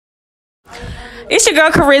It's your girl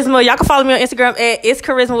Charisma. Y'all can follow me on Instagram at it's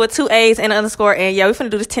Charisma with 2 A's and an _. And yeah, we finna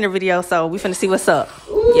do this Tinder video, so we finna see what's up.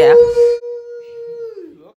 Yeah.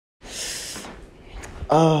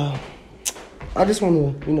 I just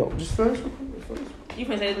want to, just first. You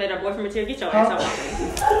finna say this made our boyfriend material? Get your ass out my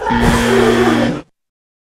face.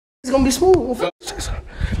 It's gonna be smooth.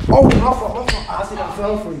 Oh, my fault. I see that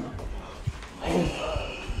fell for you.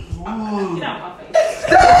 Get out my face.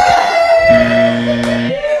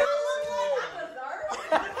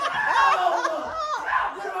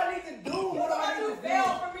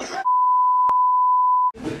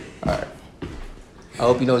 Alright. I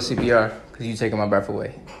hope you know CPR, because you taking my breath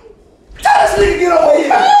away. Tell this nigga get away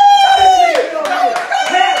here!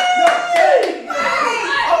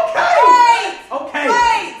 Okay.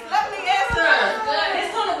 Wait, let me answer.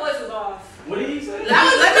 His tone of voice was off. What did he say? Let me say.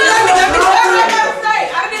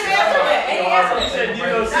 I didn't answer that.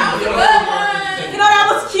 You know, that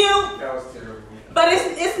was cute. That was terrible. But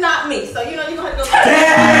it's not me, so you know you're gonna have to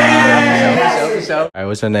go. Alright,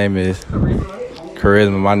 what's your name is?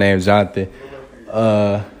 Charisma. My name's Jonathan.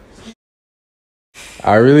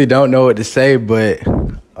 I really don't know what to say, but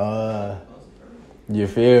you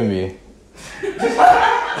feel me?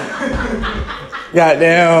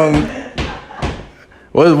 Goddamn.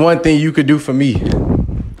 What's one thing you could do for me?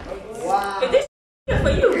 Wow. This is for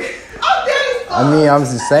you. I mean, I'm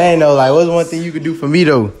just saying though, like, what's one thing you could do for me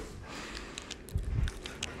though?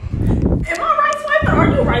 Am I right swiping or are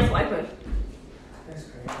you right swiping?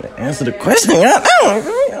 Answer the question.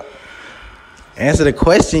 Answer the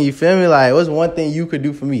question, you feel me? Like, what's one thing you could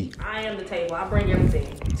do for me? I am the table. I bring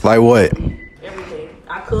everything. Like what? Everything.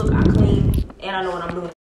 I cook, I clean, and I know what I'm doing.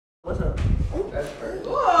 What's up?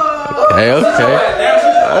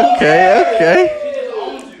 Okay.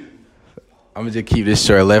 I'm gonna just keep this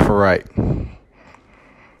short, left or right.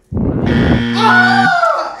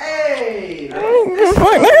 Hey!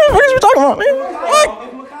 What are you talking about, man?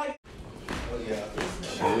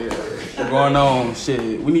 What's going on?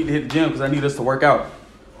 Shit, we need to hit the gym because I need us to work out.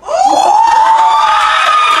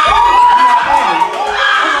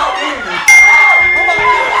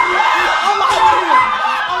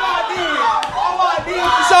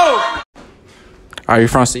 Are you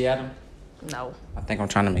from Seattle? No. I think I'm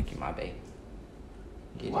trying to make you my babe.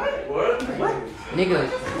 What? Nigga.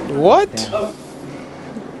 What?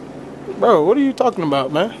 Bro, what are you talking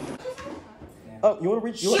about, man? Oh, you want to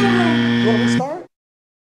reach? You want to restart?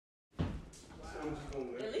 At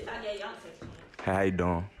least I gave y'all text. How you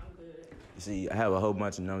doing? See, I have a whole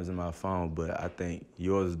bunch of numbers in my phone, but I think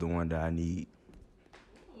yours is the one that I need.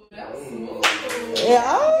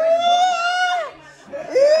 Yeah.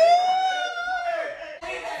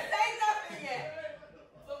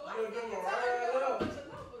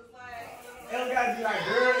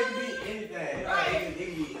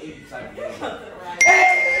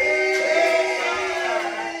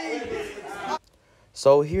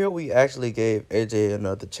 So here we actually gave AJ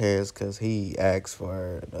another chance because he asked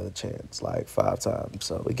for another chance like 5 times.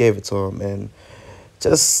 So we gave it to him and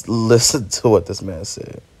just listen to what this man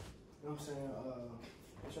said. You know what I'm saying?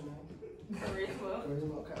 What's your name? Charisma.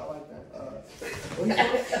 Charisma. Okay, I like that. Where you from?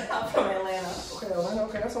 I'm from Atlanta. Okay, Atlanta.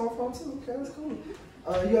 Okay, that's all I'm from too. Okay, that's cool.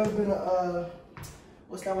 You ever been to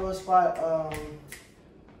what's that one spot?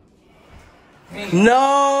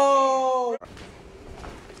 No!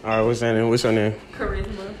 Alright, what's your name?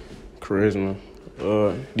 Charisma. Charisma.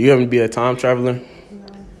 Do you ever be a time traveler?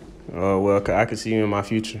 No. Well, I could see you in my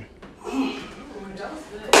future.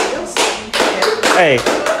 Hey.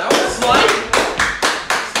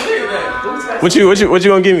 What you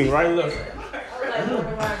gonna give me? Right or left?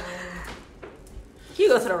 You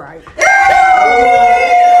go to the right.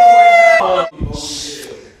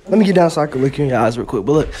 Let me get down so I can look you in your eyes real quick.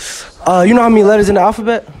 But look, you know how many letters in the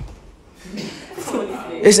alphabet?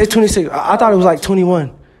 26. It's 26. I thought it was like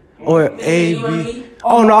 21. Or A, B.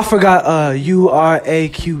 Oh, no, I forgot.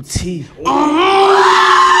 U-R-A-Q-T.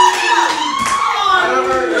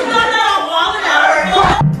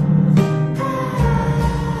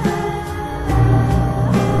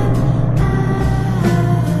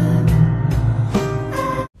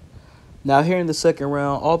 Now here in the second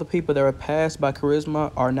round, all the people that were passed by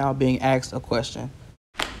Charisma are now being asked a question.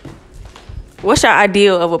 What's your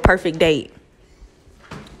ideal of a perfect date?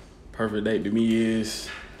 Perfect date to me is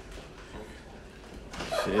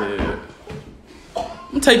shit.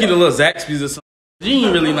 I'm taking you to little Zaxby's or something. You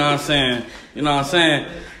ain't really know what I'm saying. You know what I'm saying?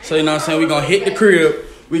 So you know what I'm saying? We gonna hit the crib.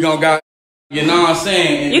 We gonna got, you know what I'm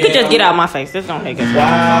saying? You could just get out of my face. This don't make it.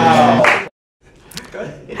 Wow.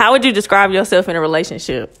 How would you describe yourself in a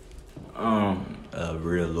relationship?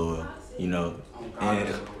 Real loyal, you know, and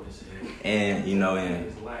And you know,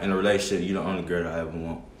 in a relationship, you're the only girl that I ever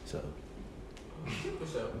want. So.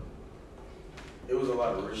 It was a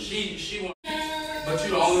lot of reasons. She won, but you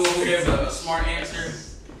the only one who gave a smart answer.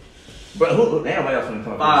 But who? Everybody else want to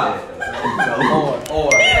come up and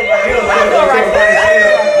say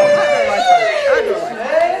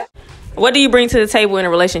it. What do you bring to the table in a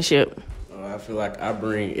relationship? I feel like I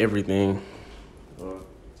bring everything.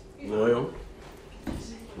 Loyal,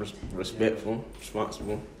 respectful,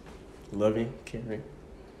 responsible, loving, caring,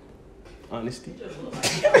 honesty.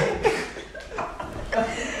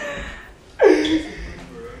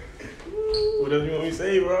 What else you want me to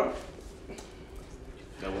say, bro?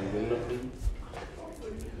 That wasn't good enough for you?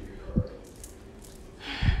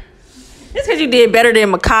 It's because you did better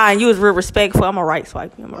than Mekai and you was real respectful. I'm a right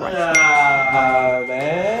swipe. I'm a right swipe.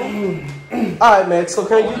 Man. All right, man. So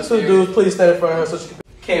can you two dudes please stand in front of her so she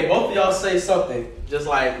can both of y'all say something? Just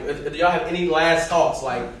like, do y'all have any last thoughts?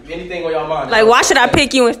 Like, anything on y'all mind? Like, why should I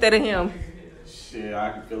pick you instead of him? Shit,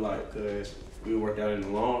 I can feel like, because we work out in the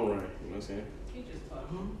long run. You know what I'm saying?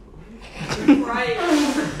 Right.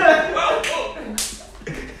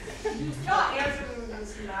 Y'all answering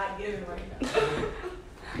this not giving right now.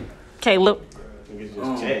 Caleb. It's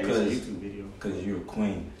just chat, it's a YouTube video. Because you're a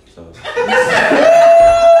queen, so.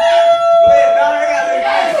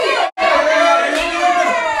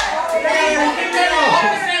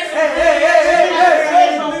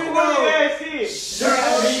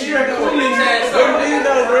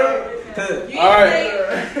 Alright.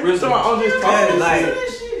 We're just talking like.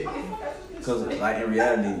 Because, like, in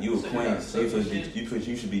reality, you a queen, so you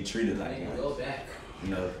should be treated like one. You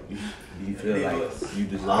know, you feel like you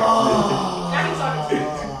deserve it.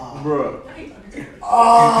 Bro.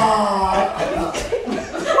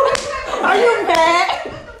 Are you mad?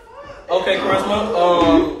 Okay,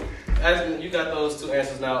 Charisma. As you got those two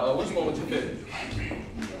answers now. Which one would you pick?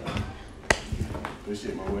 Good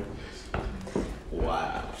shit, my way.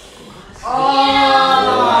 Wow. Oh,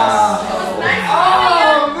 man.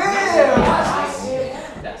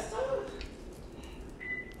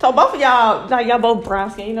 So both of y'all, like y'all both brown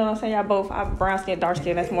skin. You know what I'm saying? Y'all both brown skin, dark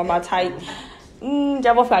skin. That's more my type.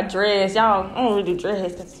 Y'all both got dreads. Y'all I don't really do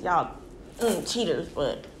dreads because y'all cheaters.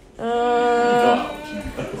 But They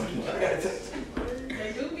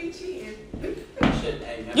do be cheating.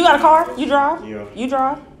 you got a car? You drive? Yeah. You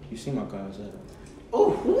drive? You see my car outside.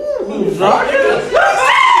 Ooh. You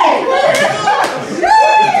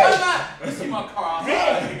see my car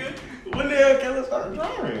outside, nigga. When the hell can I start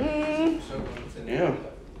driving? Yeah.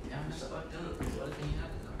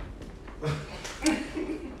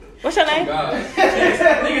 What's your name?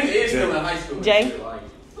 Niggas is still in high school. Jay?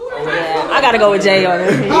 Yeah, I gotta go with Jay on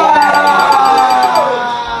this.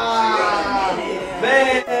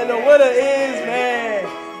 Man, the winner is, man,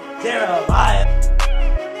 Jeremiah.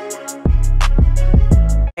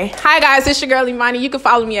 Hi guys, it's your girl Imani. You can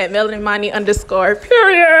follow me at @melaninimani_.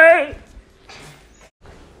 Period.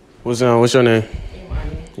 What's your name?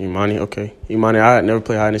 Imani, okay. Imani, I'd never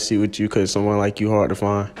play hide and seek with you because someone like you hard to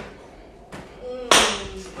find.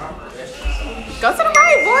 Go to the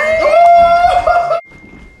right, boy.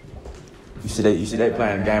 You see they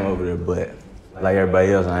playing a game over there, but like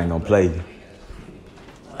everybody else, I ain't gonna play you.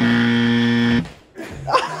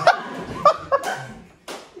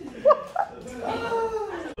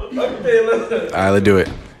 Alright, let's do it.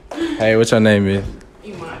 Hey, what's your name, man?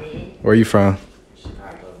 Imani. Where you from?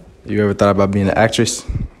 Chicago. You ever thought about being an actress?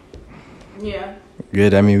 Yeah.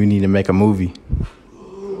 Good, I mean, we need to make a movie.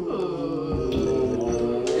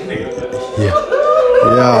 Yeah.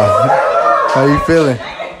 How you feeling?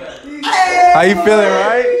 How you feeling,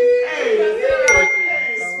 right?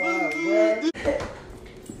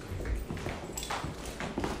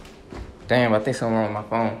 Damn, I think something wrong with my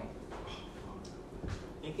phone.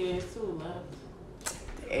 It is too, love.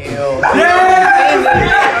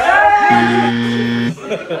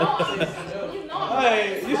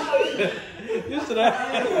 You should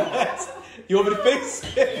have. You want me to fix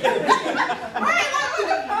it?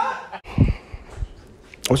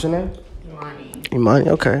 What's your name? Imani. Imani.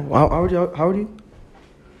 Okay. Well, how old are you?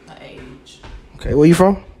 My age. Okay. Where you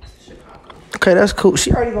from? Chicago. Okay, that's cool.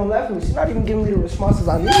 She already gonna laugh at me. She's not even giving me the responses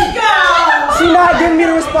I need. She not giving me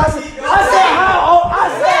the responses. I said how old? I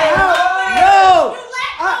said how? No. You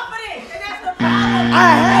lack confidence, and that's the problem. I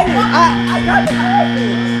had it. I got the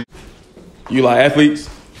confidence. You like athletes?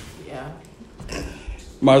 Yeah.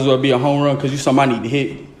 Might as well be a home run because you something I need to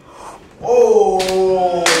hit.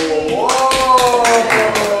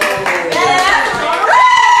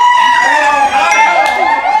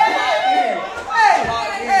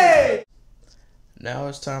 Now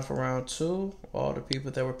it's time for round two. All the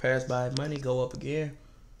people that were passed by money go up again.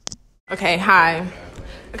 Okay, hi.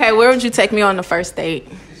 Okay, where would you take me on the first date?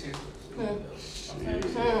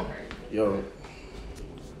 Yo,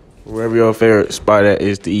 wherever your favorite spot at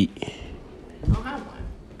is to eat. I don't have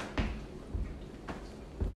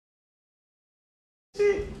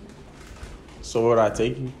one. So where would I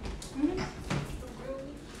take you?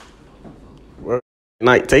 Where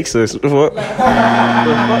night takes us? What?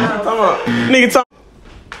 Nigga talk.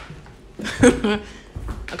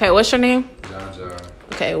 Okay, what's your name? John.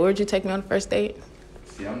 Okay, where would you take me on the first date?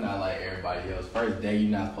 See, I'm not like everybody else. First day,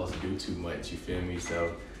 you're not supposed to do too much, you feel me?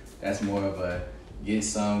 So that's more of a get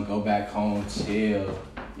some, go back home, chill,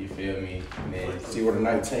 you feel me? And then see where the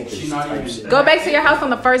night takes us type shit. Go back to your house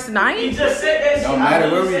on the first night? No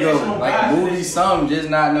matter where we go, like movie, something, just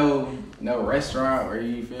not no restaurant or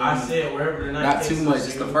you feel me? I said wherever the night Not takes too us, much,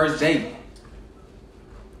 it's the first date.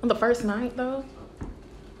 On the first night, though?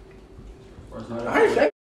 I ain't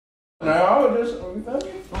saying no, I was just, you feel me?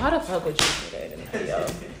 Why the fuck would you do that in the video?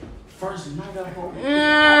 First night at home.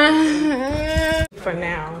 For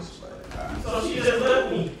now. So she just left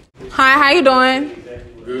me. Hi, how you doing?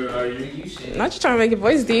 Good, how are you? Not just trying to make your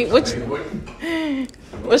voice deep. What's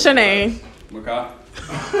your name? Mekai.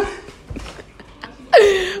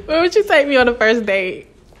 Where would you take me on the first date?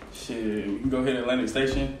 Shit, we can go hit Atlantic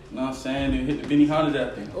Station, you know what I'm saying? And hit the Benny Honda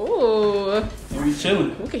that thing. Ooh. And we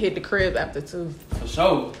chilling. We could hit the crib after 2. For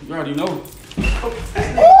sure. You already know.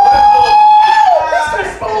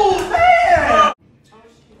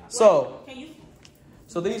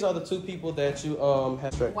 So these are the two people that you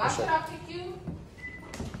have. Why should I pick you?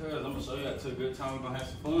 Cause I'm gonna show you that took a good time. We're gonna have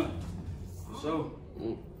some fun. For sure.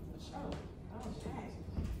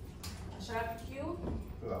 Should I pick you?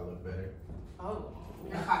 I look better. Oh.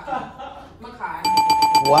 Mekai.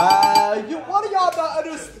 Wow, what do y'all not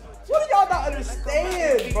understand? What do y'all not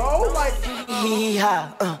understand, bro? Like,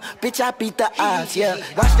 bitch, I beat the odds, yeah.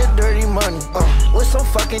 Watch the dirty money, with some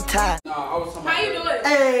fucking tie. How you doing?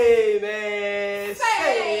 hey, man.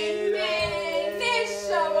 Hey, man. This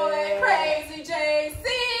your boy, Crazy JC.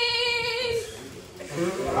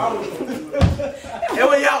 Here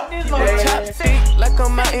we go. Chopstick like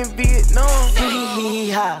I'm out in Vietnam.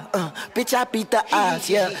 Bitch, I beat the odds,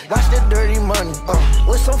 yeah. Watch the dirty money,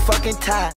 with some fucking tie.